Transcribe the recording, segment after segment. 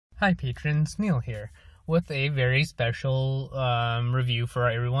Hi patrons, Neil here, with a very special review for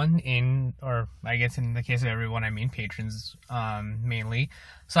everyone or I guess in the case of everyone, I mean patrons mainly.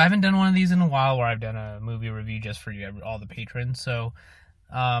 So I haven't done one of these in a while where I've done a movie review just for you, all the patrons. So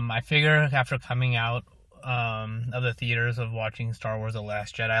I figure after coming out of the theaters of watching Star Wars The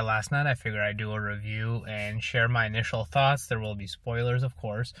Last Jedi last night, I figure I'd do a review and share my initial thoughts. There will be spoilers, of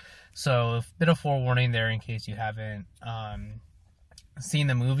course. So a bit of forewarning there in case you haven't seen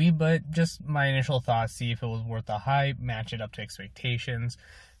the movie, but just my initial thoughts, see if it was worth the hype, match it up to expectations,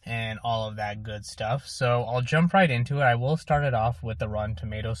 and all of that good stuff. So I'll jump right into it. I will start it off with the Rotten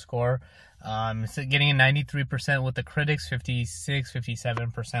Tomatoes score. It's getting a 93% with the critics,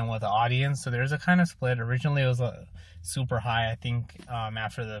 56-57% with the audience. So there's a kind of split. Originally it was super high. I think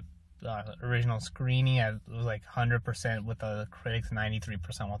after the original screening, it was like 100% with the critics,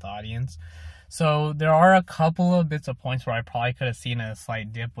 93% with the audience. So there are a couple of bits of points where I probably could have seen a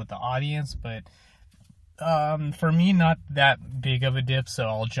slight dip with the audience, but for me, not that big of a dip, so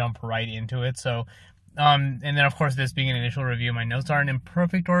I'll jump right into it. So, and then of course, this being an initial review, my notes aren't in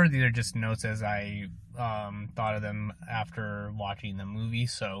perfect order. These are just notes as I thought of them after watching the movie.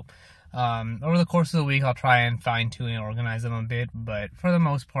 So over the course of the week, I'll try and fine tune and organize them a bit, but for the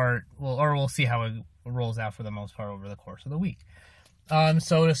most part, we'll see how it rolls out for the most part over the course of the week.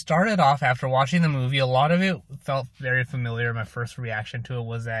 So to start it off, after watching the movie, a lot of it felt very familiar. My first reaction to it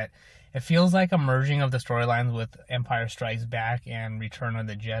was that it feels like a merging of the storylines with Empire Strikes Back and Return of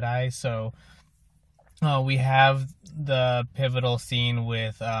the Jedi. So we have the pivotal scene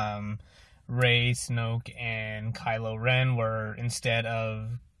with Rey, Snoke, and Kylo Ren, where instead of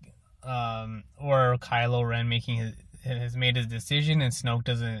or Kylo Ren has made his decision, and Snoke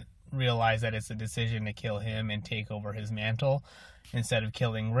doesn't realize that it's a decision to kill him and take over his mantle instead of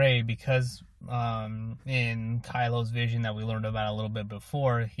killing Rey, because in Kylo's vision that we learned about a little bit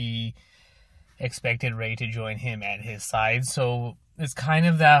before, he expected Rey to join him at his side. So it's kind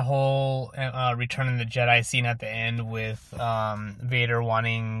of that whole Return of the Jedi scene at the end with Vader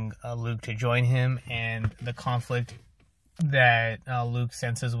wanting Luke to join him, and the conflict that Luke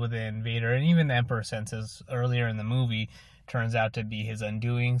senses within Vader, and even the Emperor senses earlier in the movie, turns out to be his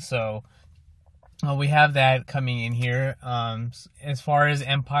undoing. So we have that coming in here. As far as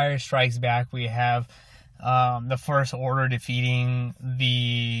Empire Strikes Back, we have the First Order defeating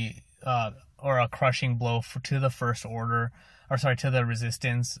or a crushing blow to the First Order, to the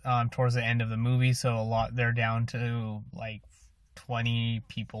Resistance towards the end of the movie. So they're down to like 20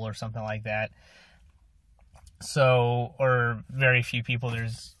 people or something like that. So, or very few people.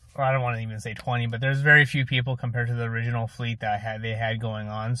 I don't want to even say 20, but there's very few people compared to the original fleet that they had going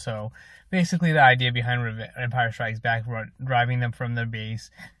on. So basically the idea behind Empire Strikes Back, driving them from their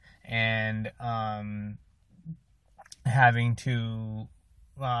base and having to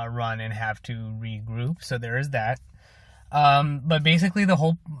run and have to regroup. So there is that. But basically the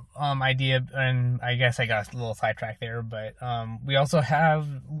whole idea, and I guess I got a little sidetracked there, but we also have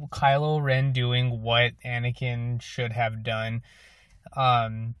Kylo Ren doing what Anakin should have done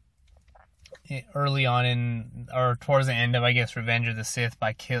early on or towards the end of, I guess, Revenge of the Sith,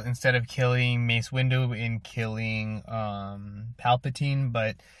 instead of killing Mace Windu and killing Palpatine,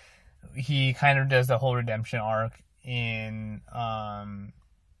 but he kind of does the whole redemption arc in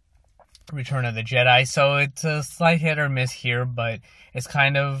Return of the Jedi. So it's a slight hit or miss here, but it's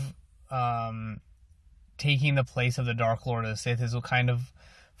kind of taking the place of the Dark Lord of the Sith, is kind of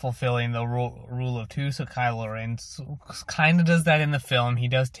fulfilling the rule of two. So Kylo Ren kind of does that in the film. He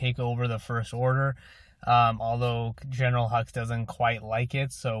does take over the First Order, although General Hux doesn't quite like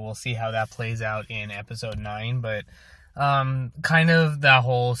it. So we'll see how that plays out in Episode 9. But kind of that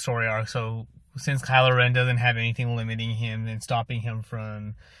whole story arc. So since Kylo Ren doesn't have anything limiting him and stopping him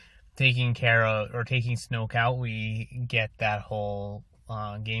from taking care of or taking Snoke out, we get that whole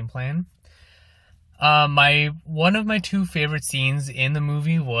game plan. One of my two favorite scenes in the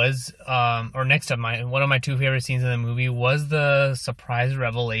movie was, one of my two favorite scenes in the movie was the surprise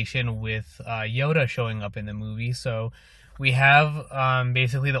revelation with Yoda showing up in the movie. So we have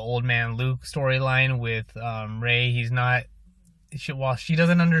basically the old man Luke storyline with Rey. While she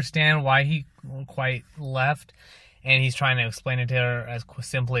doesn't understand why he quite left, and he's trying to explain it to her as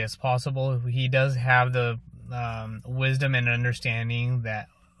simply as possible, he does have the wisdom and understanding that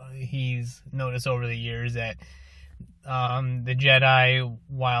he's noticed over the years that the Jedi,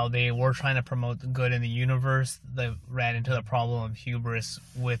 while they were trying to promote the good in the universe, they ran into the problem of hubris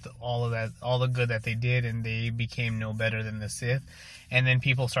with all the good that they did, and they became no better than the Sith. And then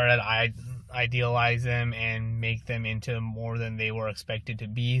people started to idealize them and make them into more than they were expected to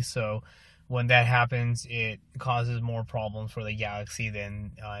be. So when that happens, it causes more problems for the galaxy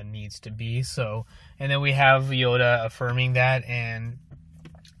than needs to be. So, and then we have Yoda affirming that, and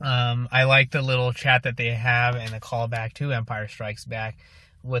I like the little chat that they have and the callback to Empire Strikes Back,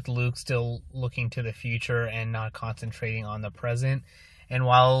 with Luke still looking to the future and not concentrating on the present. And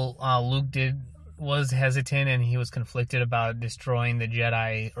while Luke was hesitant and he was conflicted about destroying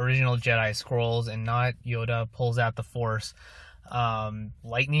the original Jedi scrolls and not, Yoda pulls out the Force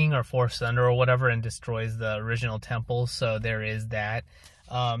lightning or Force thunder or whatever and destroys the original temple. So there is that.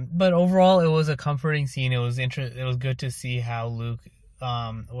 But overall, it was a comforting scene. It was good to see how Luke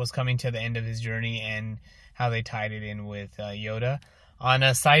was coming to the end of his journey and how they tied it in with Yoda. On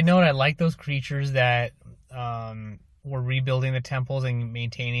a side note, I like those creatures that were rebuilding the temples and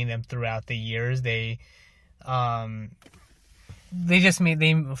maintaining them throughout the years. They just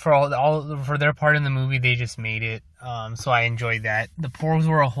made for their part in the movie. They just made it. So I enjoyed that. The porgs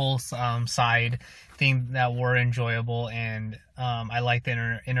were a whole side thing that were enjoyable, and I liked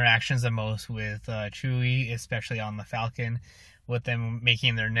the interactions the most with Chewie, especially on the Falcon, with them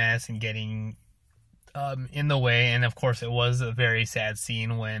making their nests and getting in the way. And of course, it was a very sad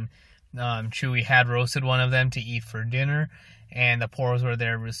scene when Chewie had roasted one of them to eat for dinner, and the porgs were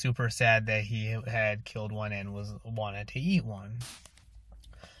there, was super sad that he had killed one and wanted to eat one.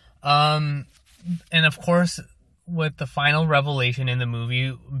 And of course, with the final revelation in the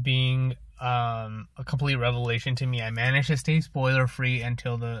movie being a complete revelation to me, I managed to stay spoiler free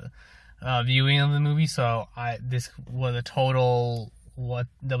until the viewing of the movie. So this was a total what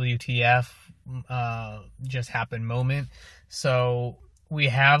WTF just happened moment. So we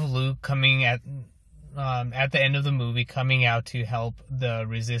have Luke coming at the end of the movie, coming out to help the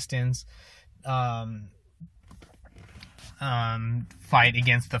Resistance fight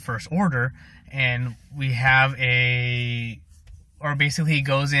against the First Order, and we have basically he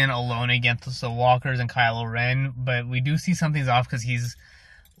goes in alone against the Walkers and Kylo Ren, but we do see something's off because he's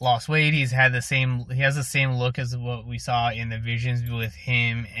lost weight. He has the same look as what we saw in the visions with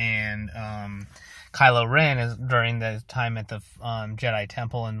him and Kylo Ren during the time at the Jedi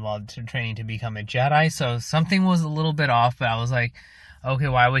Temple and while training to become a Jedi. So something was a little bit off, but I was like, okay,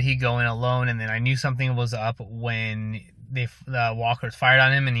 why would he go in alone? And then I knew something was up when the Walkers fired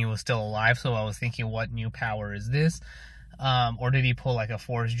on him and he was still alive. So I was thinking, what new power is this? Or did he pull like a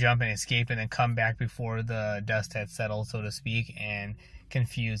Force jump and escape and then come back before the dust had settled, so to speak, and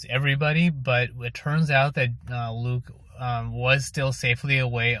confuse everybody? But it turns out that Luke was still safely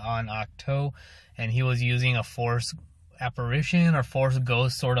away on ahch-to, and he was using a Force apparition or Force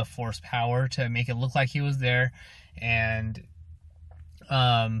ghost sort of Force power to make it look like he was there and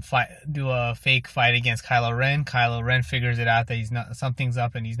do a fake fight against Kylo Ren. Kylo Ren figures it out that something's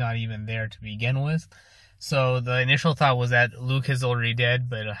up and he's not even there to begin with. So the initial thought was that Luke is already dead,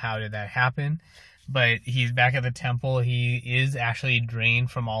 but how did that happen? But he's back at the temple. He is actually drained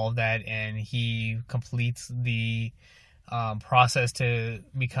from all of that, and he completes the process to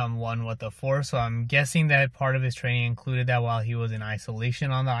become one with the Force. So I'm guessing that part of his training included that while he was in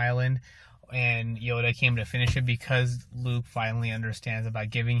isolation on the island, and Yoda came to finish it because Luke finally understands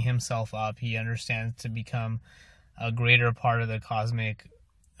about giving himself up. He understands to become a greater part of the cosmic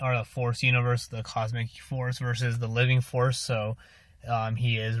or the Force universe, the cosmic Force versus the living Force. So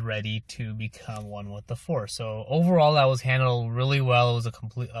he is ready to become one with the Force. So overall, that was handled really well. It was a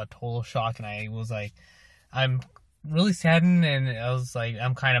total shock, and I was like, I'm really saddened, and I was like,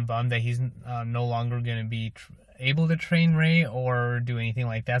 I'm kind of bummed that he's no longer going to be able to train Rey or do anything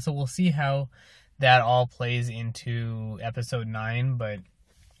like that. So we'll see how that all plays into Episode 9. But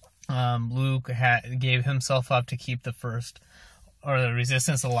Luke gave himself up to keep the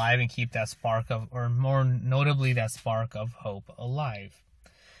Resistance alive and keep that spark of, or more notably, that spark of hope alive.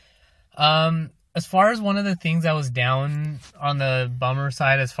 As far as one of the things I was down on the bummer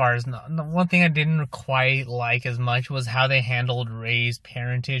side, as far as the one thing I didn't quite like as much was how they handled Rey's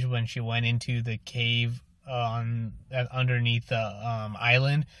parentage when she went into the cave underneath the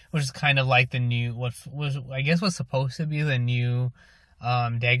island, which is kind of like the new, what was I guess was supposed to be the new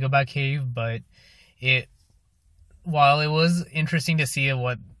Dagobah cave, but while it was interesting to see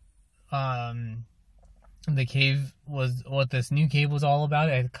what the cave was, what this new cave was all about,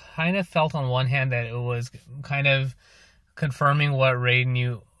 I kind of felt on one hand that it was kind of confirming what Rey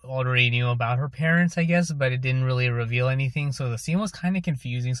already knew about her parents, I guess, but it didn't really reveal anything. So the scene was kind of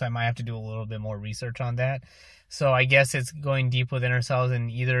confusing, so I might have to do a little bit more research on that. So I guess it's going deep within herself, and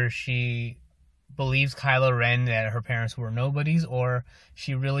either she believes Kylo Ren that her parents were nobodies, or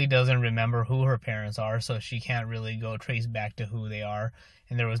she really doesn't remember who her parents are, so she can't really go trace back to who they are,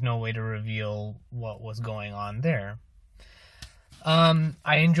 and there was no way to reveal what was going on there.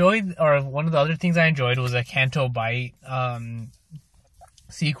 I enjoyed, or one of the other things I enjoyed was a Canto Bight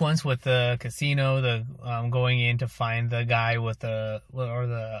sequence with the casino, the going in to find the guy with the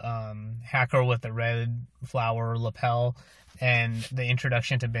hacker with the red flower lapel, and the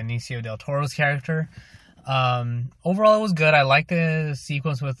introduction to Benicio del Toro's character. Overall, it was good. I liked the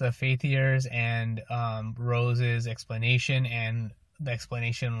sequence with the Fathiers and Rose's explanation, and the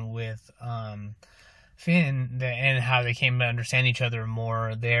explanation with Finn, and how they came to understand each other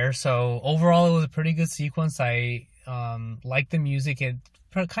more there. So overall, it was a pretty good sequence. I liked the music. It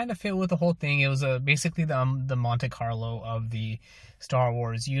kind of fit with the whole thing. It was basically the Monte Carlo of the Star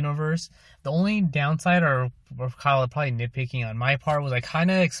Wars universe. The only downside, or probably nitpicking on my part, was I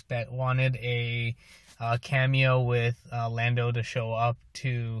kind of wanted a cameo with Lando to show up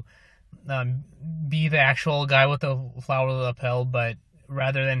to be the actual guy with the flower lapel, but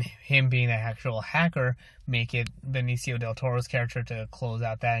rather than him being the actual hacker, make it Benicio del Toro's character to close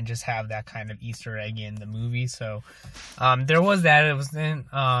out that, and just have that kind of Easter egg in the movie. So there was that. It wasn't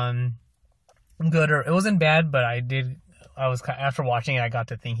good, or it wasn't bad, but after watching it, I got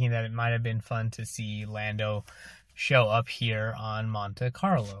to thinking that it might have been fun to see Lando show up here on Monte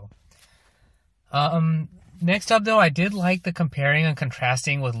Carlo. Next up, though, I did like the comparing and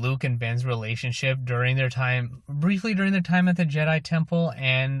contrasting with Luke and Ben's relationship briefly during their time at the Jedi Temple,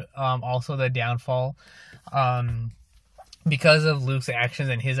 and also the downfall, because of Luke's actions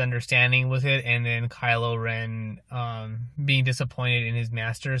and his understanding with it, and then Kylo Ren being disappointed in his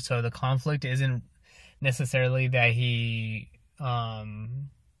master. So the conflict isn't necessarily that he about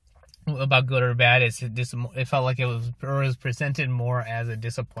good or bad. It felt like it was presented more as a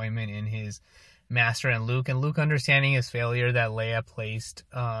disappointment in his master and Luke understanding his failure, that Leia placed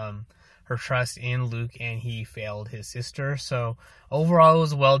her trust in Luke and he failed his sister. So overall, it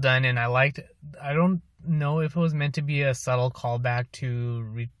was well done, and I don't know if it was meant to be a subtle callback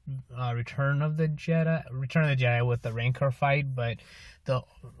to Return of the Jedi with the Rancor fight, but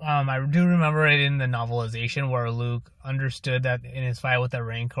I do remember it in the novelization where Luke understood that in his fight with the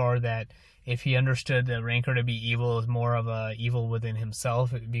Rancor, that if he understood the Rancor to be evil, it was more of a evil within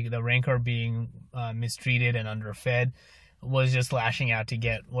himself. The Rancor being mistreated and underfed was just lashing out to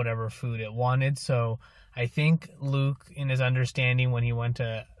get whatever food it wanted. So I think Luke, in his understanding, when he went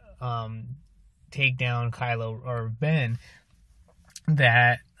to take down Kylo or Ben,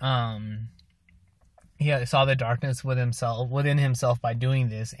 that he saw the darkness within himself by doing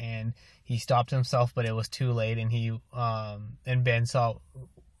this, and he stopped himself, but it was too late, and Ben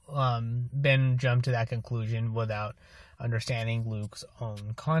jumped to that conclusion without understanding Luke's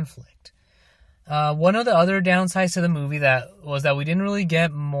own conflict. One of the other downsides to the movie was that we didn't really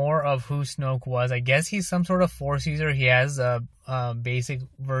get more of who Snoke was. I guess he's some sort of Force user. He has a basic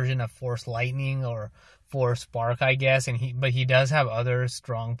version of Force Lightning or Force Spark, I guess, but he does have other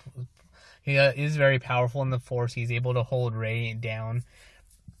strong. He is very powerful in the Force. He's able to hold Rey down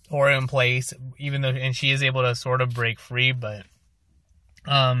or in place, and she is able to sort of break free, but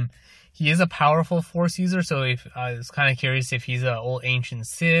he is a powerful Force user. So I was kind of curious if he's an old ancient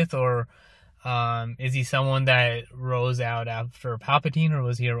Sith, or is he someone that rose out after Palpatine, or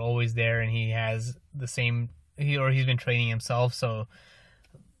was he always there and he has the same, or he's been training himself? So,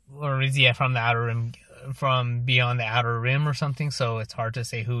 or is he from the outer rim, from beyond the outer rim or something? So it's hard to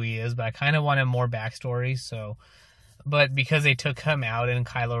say who he is, but I kind of wanted more backstory. So, but because they took him out and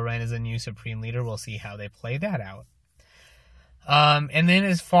Kylo Ren is a new Supreme Leader, we'll see how they play that out. And then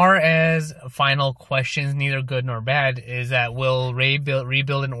as far as final questions, neither good nor bad, is that will Rey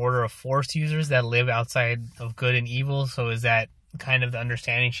rebuild an order of Force users that live outside of good and evil? So is that kind of the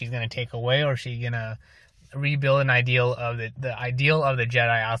understanding she's going to take away, or is she going to rebuild an ideal of the ideal of the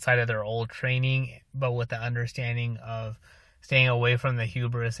Jedi outside of their old training, but with the understanding of staying away from the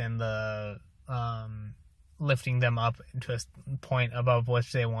hubris and the lifting them up to a point above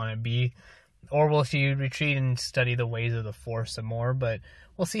which they want to be? Or will she retreat and study the ways of the Force some more? But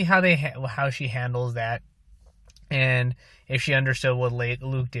we'll see how she handles that, and if she understood what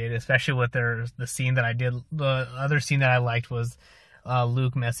Luke did, especially with the scene that I did. The other scene that I liked was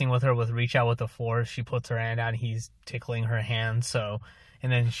Luke messing with her with reach out with the Force. She puts her hand out and he's tickling her hand. So,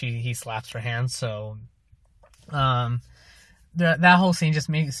 and then he slaps her hand. So, that whole scene, just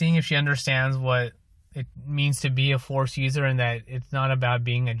seeing if she understands what it means to be a Force user, and that it's not about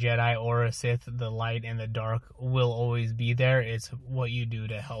being a Jedi or a Sith. The light and the dark will always be there. It's what you do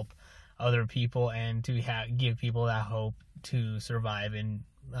to help other people and to give people that hope to survive and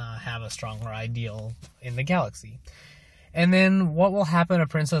have a stronger ideal in the galaxy. And then what will happen to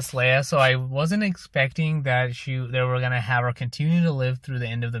Princess Leia? So I wasn't expecting that they were gonna have her continue to live through the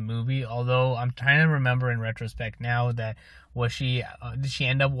end of the movie. Although I'm trying to remember in retrospect now that did she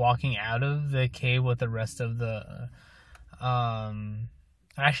end up walking out of the cave with the rest of the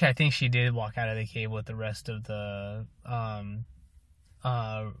actually I think she did walk out of the cave with the rest of the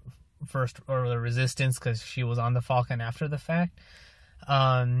first or the Resistance, because she was on the Falcon after the fact.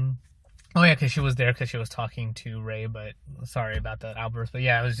 Oh yeah, because she was there because she was talking to Rey, but sorry about that outburst. But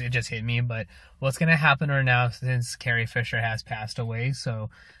yeah, it just hit me. But what's going to happen to her now since Carrie Fisher has passed away? So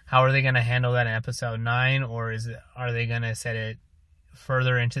how are they going to handle that in episode 9? Or are they going to set it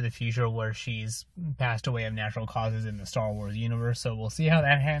further into the future where she's passed away of natural causes in the Star Wars universe? So we'll see how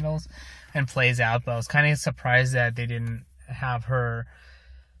that handles and plays out. But I was kind of surprised that they didn't have her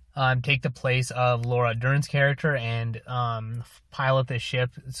take the place of Laura Dern's character and pilot the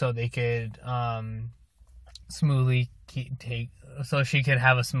ship so they could so she could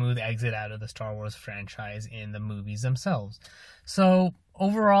have a smooth exit out of the Star Wars franchise in the movies themselves. So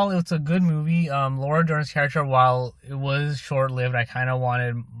overall, it's a good movie. Laura Dern's character, while it was short-lived, I kind of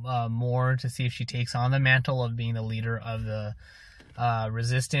wanted more to see if she takes on the mantle of being the leader of the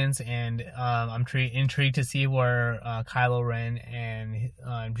Resistance, and I'm intrigued to see where Kylo Ren and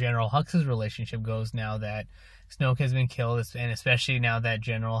General Hux's relationship goes now that Snoke has been killed, and especially now that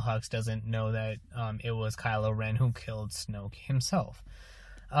General Hux doesn't know that it was Kylo Ren who killed Snoke himself.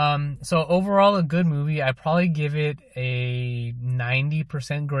 So overall, a good movie. I probably give it a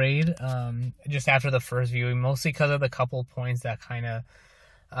 90% grade just after the first viewing, mostly because of the couple points that kind of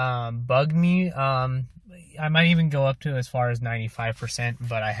bugged me. I might even go up to as far as 95%,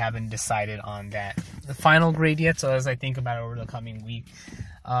 but I haven't decided on the final grade yet. So as I think about it over the coming week,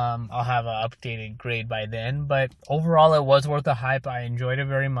 I'll have an updated grade by then. But overall, it was worth the hype. I enjoyed it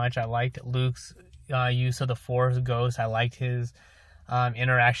very much. I liked Luke's use of the Force Ghost. I liked his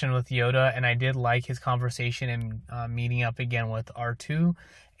interaction with Yoda, and I did like his conversation and meeting up again with R2.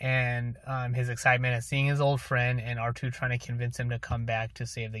 And his excitement at seeing his old friend, and R2 trying to convince him to come back to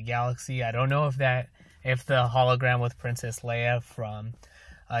save the galaxy. I don't know if the hologram with Princess Leia from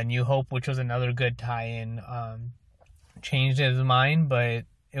New Hope, which was another good tie-in, changed his mind, but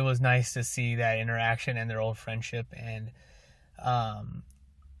it was nice to see that interaction and their old friendship, and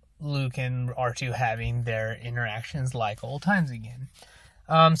Luke and R2 having their interactions like old times again.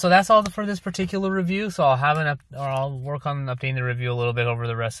 So that's all for this particular review. So I'll work on updating the review a little bit over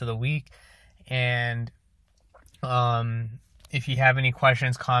the rest of the week. And if you have any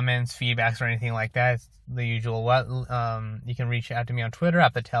questions, comments, feedbacks, or anything like that, it's the usual. You can reach out to me on Twitter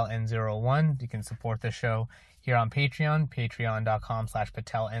at PatelN01. You can support the show here on Patreon,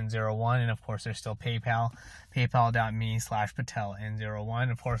 patreon.com/PatelN01. And of course, there's still PayPal,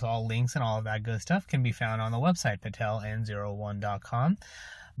 paypal.me/PatelN01. Of course, all links and all of that good stuff can be found on the website, PatelN01.com.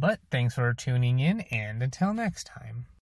 But thanks for tuning in, and until next time.